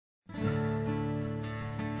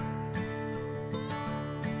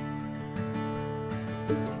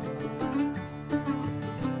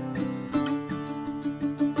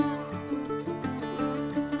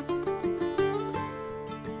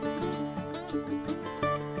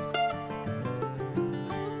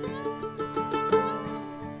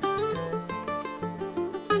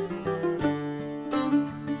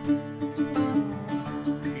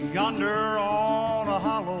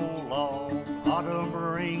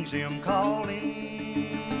brings him calling.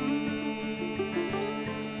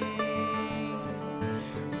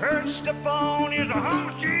 Heard step on is a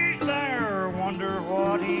hunch he's there, wonder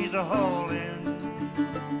what he's a-hauling.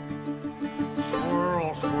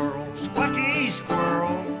 Squirrel, squirrel, squacky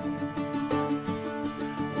squirrel,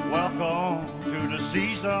 welcome to the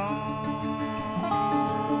season.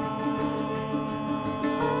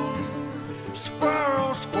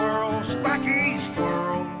 Squirrel, squirrel, squacky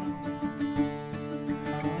squirrel,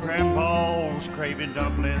 Grandpa's craving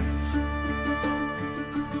dumplings.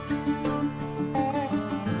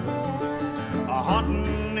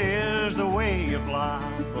 Hunting is the way of life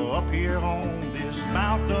up here on this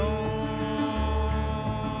mountain.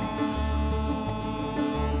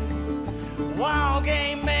 Wild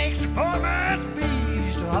game makes the poor man's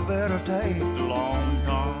beast. I better take the long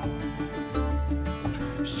gun.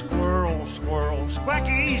 Squirrel, squirrel,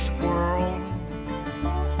 squacky squirrel,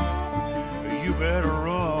 you better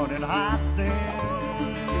run and hide them.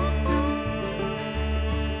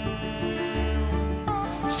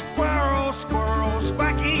 Squirrel, squirrel,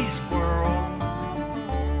 squacky squirrel,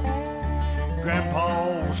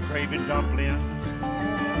 Grandpa's craving dumplings.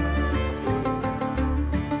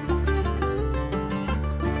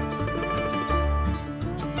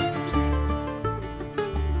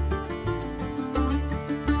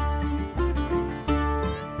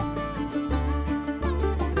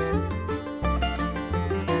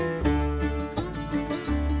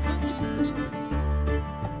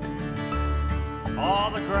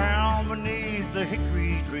 All the ground beneath the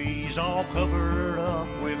hickory trees all covered up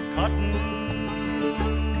with cotton.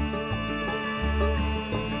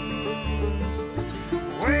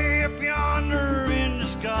 Way up yonder in the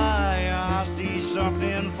sky I see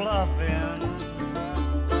something fluffing.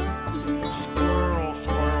 Squirrel,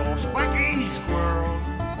 squirrel, squacky squirrel,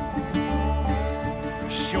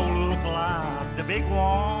 sure look like the big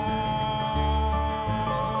one.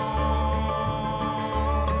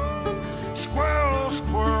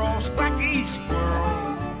 Squirrel, squacky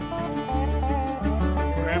squirrel,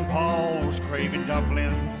 Grandpa's craving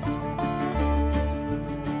dumplings.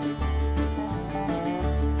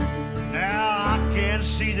 Now I can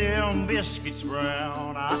see them biscuits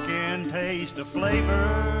brown, I can taste the flavor.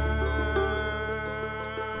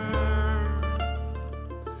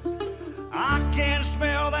 I can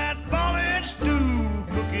smell that boiling stew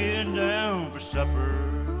cooking down for supper.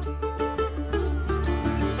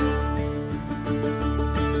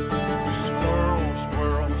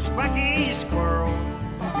 Squacky squirrel,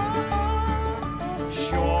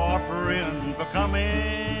 sure offering for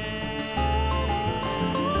coming.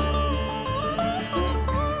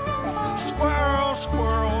 Squirrel,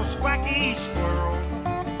 squirrel, squacky squirrel,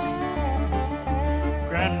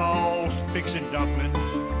 Grandma's fixing dumplings.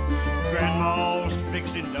 Grandma's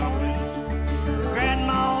fixing dumplings.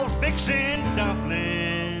 Grandma's fixing dumplings.